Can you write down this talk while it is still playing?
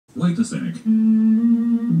Wait a sec.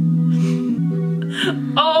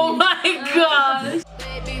 Oh my gosh.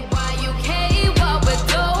 Baby, why you care what we're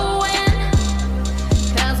doing?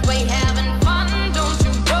 'Cause we having fun, don't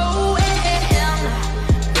you go in.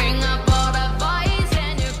 Bring up all the boys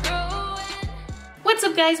and you're growing. What's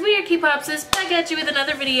up guys, we are K-Popsis, back at you with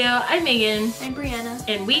another video. I'm Megan. I'm Brianna.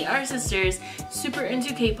 And we are sisters, super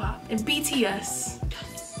into K-pop and BTS.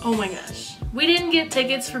 Oh my gosh. We didn't get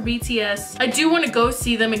tickets for BTS. I do want to go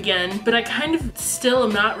see them again, but I kind of still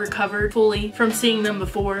am not recovered fully from seeing them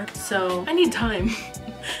before, so I need time.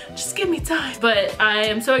 Just give me time. But I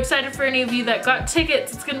am so excited for any of you that got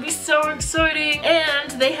tickets. It's gonna be so exciting.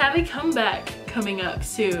 And they have a comeback coming up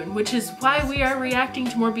soon, which is why we are reacting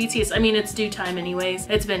to more BTS. I mean, it's due time anyways.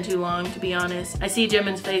 It's been too long, to be honest. I see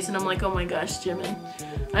Jimin's face and I'm like, oh my gosh, Jimin,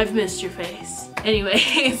 I've missed your face.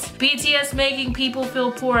 Anyways, BTS making people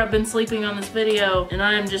feel poor. I've been sleeping on this video and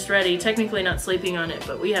I'm just ready. Technically not sleeping on it,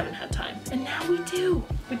 but we haven't had time. And now we do.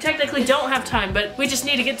 We technically don't have time, but we just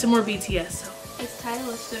need to get to more BTS. So. This title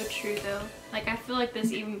is so true though. Like I feel like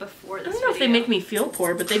this even before this I don't know if they make me feel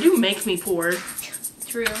poor, but they do make me poor.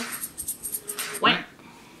 True. What?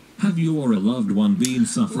 Have you or a loved one been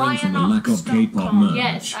suffering from a lack of K-pop merch?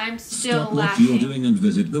 Yes, I'm still Stop lacking. what you're doing and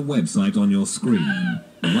visit the website on your screen.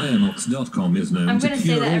 Lionox.com is known to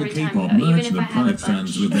cure all K-pop merch that pride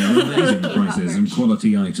fans with their amazing prices and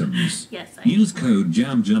quality items. Yes, I Use code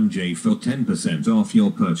jamjamj for 10% off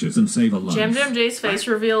your purchase and save a life. jamjamj's face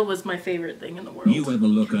reveal was my favorite thing in the world. You ever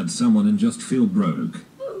look at someone and just feel broke?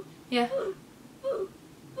 Yeah.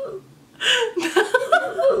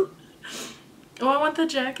 Oh, I want the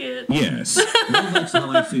jacket. Yes. Well, that's how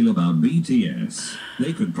I feel about BTS.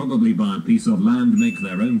 They could probably buy a piece of land, make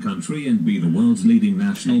their own country, and be the world's leading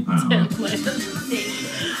national power.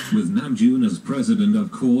 With Namjoon as president, of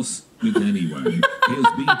course. But anyway, here's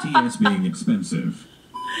BTS being expensive.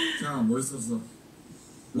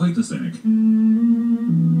 Wait a sec.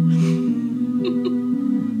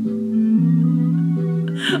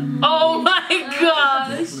 Oh my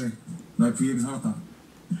gosh! 날 그 얘기 살았다.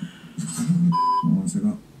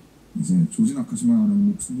 제가 이제 조진 아카시마라는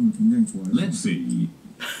목수분을 굉장히 좋아해요. Let's see.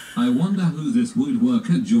 I wonder who this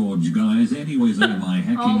woodworker George guy is anyways. Oh my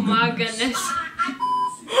hecking Oh my goodness.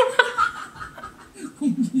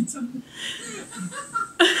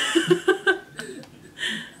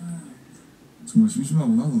 정말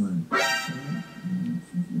심심하구나 너네.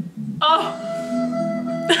 Oh!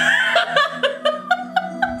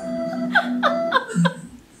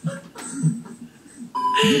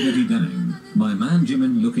 Diggity dang. My man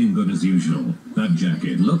Jimin looking good as usual. That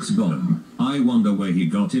jacket looks bomb. I wonder where he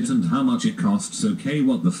got it and how much it costs. Okay,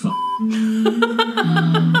 what the fuck?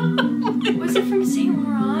 Was it from Saint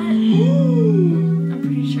Laurent? I'm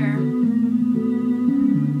pretty sure.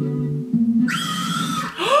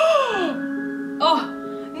 Oh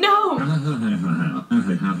no!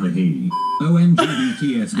 OMG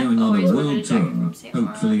BTS going on a always wanted a world jacket tour. from Saint Laurent.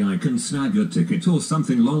 Hopefully I can snag a ticket or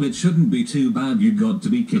something. Lol, it shouldn't be too bad. You got to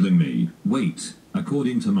be killing me. Wait,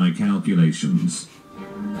 according to my calculations.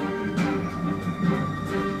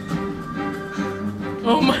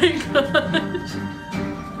 Oh my gosh!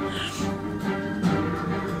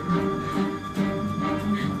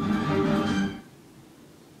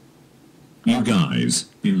 You guys,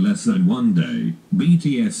 in less than one day,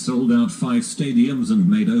 BTS sold out 5 stadiums and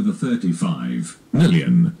made over $35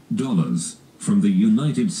 million from the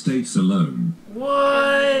United States alone.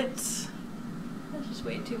 What? That's just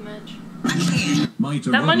way too much.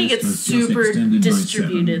 That money gets super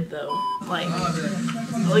distributed though. Like,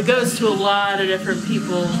 well, it goes to a lot of different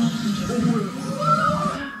people.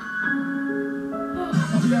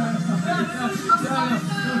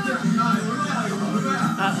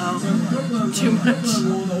 Uh-oh. Too much.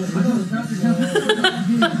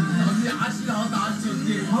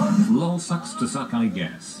 Lol, sucks to suck, I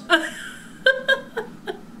guess.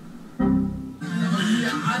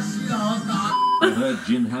 I heard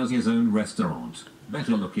Jin has his own restaurant.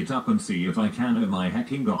 Better look it up and see if I can earn my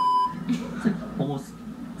hacking got. It's like almost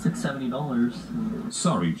 $70.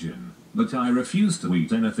 Sorry, Jin, but I refuse to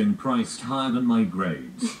eat anything priced higher than my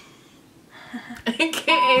grades.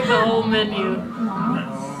 AKA the whole menu.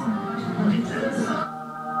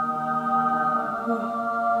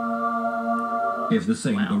 If this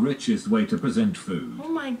ain't the richest way to present food. Oh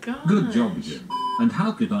my god. Good job, Jin. And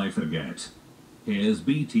how could I forget? Here's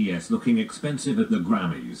BTS looking expensive at the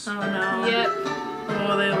Grammys. Oh no. Yep.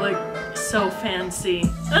 Oh, they look so fancy.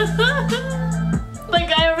 That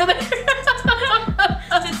guy over there.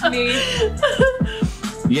 It's me.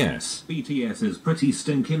 Yes, BTS is pretty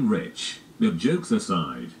stinking rich. But jokes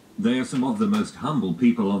aside, They are some of the most humble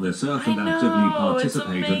people on this earth and I know, actively it's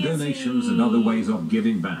participate in donations and other ways of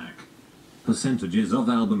giving back. Percentages of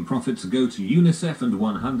album profits go to UNICEF and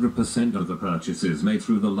 100% of the purchases made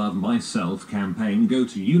through the Love Myself campaign go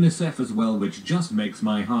to UNICEF as well, which just makes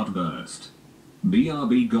my heart burst.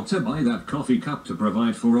 BRB gotta buy that coffee cup to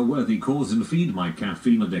provide for a worthy cause and feed my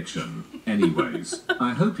caffeine addiction. Anyways,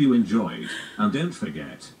 I hope you enjoyed, and don't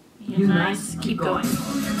forget, You nice. Keep going.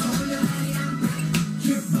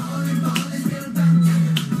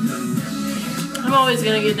 I'm always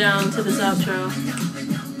gonna get down to this outro.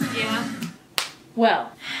 Yeah.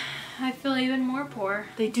 Well, I feel even more poor.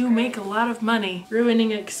 they do make a lot of money.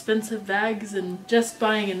 Ruining expensive bags and just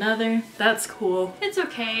buying another. That's cool. It's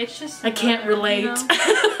okay. It's just. I can't another, relate.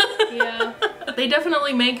 you know? Yeah. They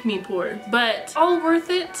definitely make me poor, but all worth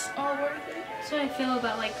it. All worth it. That's what I feel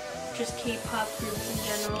about like just K-pop groups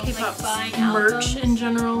in general. K-pop like buying merch albums. in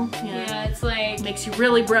general. Yeah, it's like, Makes you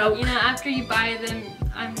really broke. you know, after you buy them,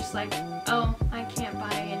 I'm just like, oh, I can't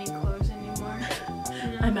buy any clothes anymore.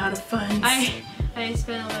 You know? I'm out of funds. I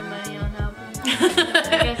spend all my money on albums.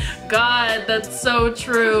 I guess. God, that's so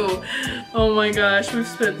true. Oh my gosh, we've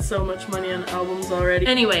spent so much money on albums already.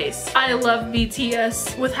 Anyways, I love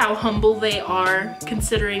BTS with how humble they are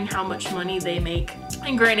considering how much money they make.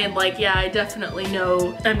 And granted, like, yeah, I definitely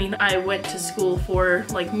know, I mean, I went to school for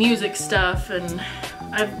like music stuff and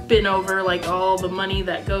I've been over like all the money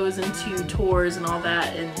that goes into tours and all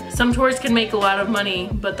that, and some tours can make a lot of money,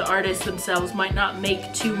 but the artists themselves might not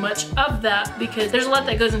make too much of that because there's a lot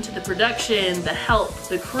that goes into the production, the help,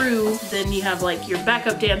 the crew. Then you have like your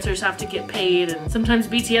backup dancers have to get paid, and sometimes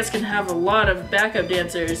BTS can have a lot of backup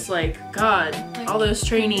dancers, like, God, Like all those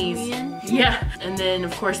trainees. Korean? Yeah, and then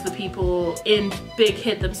of course the people in Big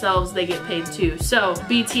Hit themselves, they get paid too. So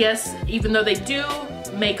BTS, even though they do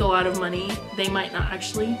make a lot of money, they might not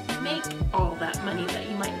actually make all that money that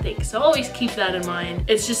you might think. So always keep that in mind.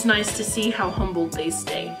 It's just nice to see how humbled they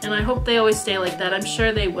stay. And I hope they always stay like that. I'm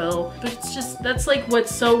sure they will. But it's just, that's like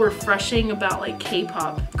what's so refreshing about like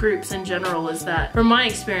K-pop groups in general, is that from my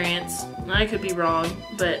experience, and I could be wrong,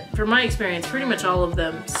 but from my experience, pretty much all of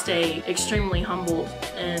them stay extremely humbled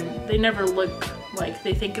and they never look like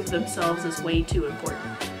they think of themselves as way too important,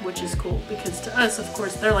 which is cool because to us, of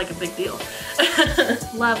course, they're like a big deal.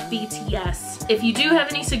 Love BTS. If you do have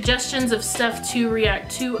any suggestions of stuff to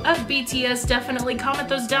react to of BTS, definitely comment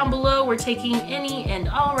those down below. We're taking any and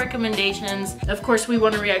all recommendations. Of course, we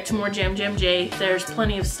want to react to more jamjamj. There's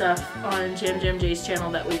plenty of stuff on jamjamj's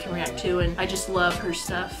channel that we can react to, and I just love her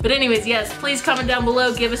stuff. But anyways, yes, please comment down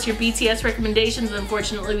below. Give us your BTS recommendations.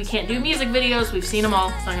 Unfortunately, we can't do music videos. We've seen them all.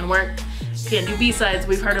 It's not gonna work. Can't do B-sides.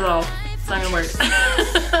 We've heard it all. It's not gonna work.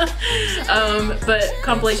 But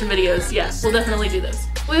compilation videos, yeah, we'll definitely do those.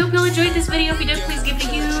 We hope you enjoyed this video. If you did, please give it a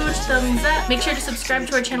huge thumbs up. Make sure to subscribe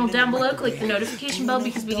to our channel down below. Click the notification bell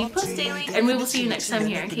because we do post daily. And we will see you next time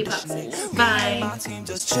here on K-Pop 6. Bye. My team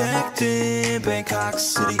just checked in Bangkok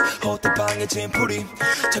City 호텔 방에 짐풀이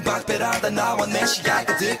창밖배라다 나와 내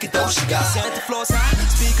시야가 듣기 도시가 Center floors high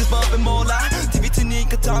speakers bumping M.O.L.A TV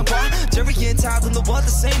트니까 tongue Jerry and Todd don't know what to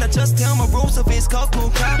say. I just tell my rules of his cold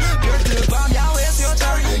cool crowd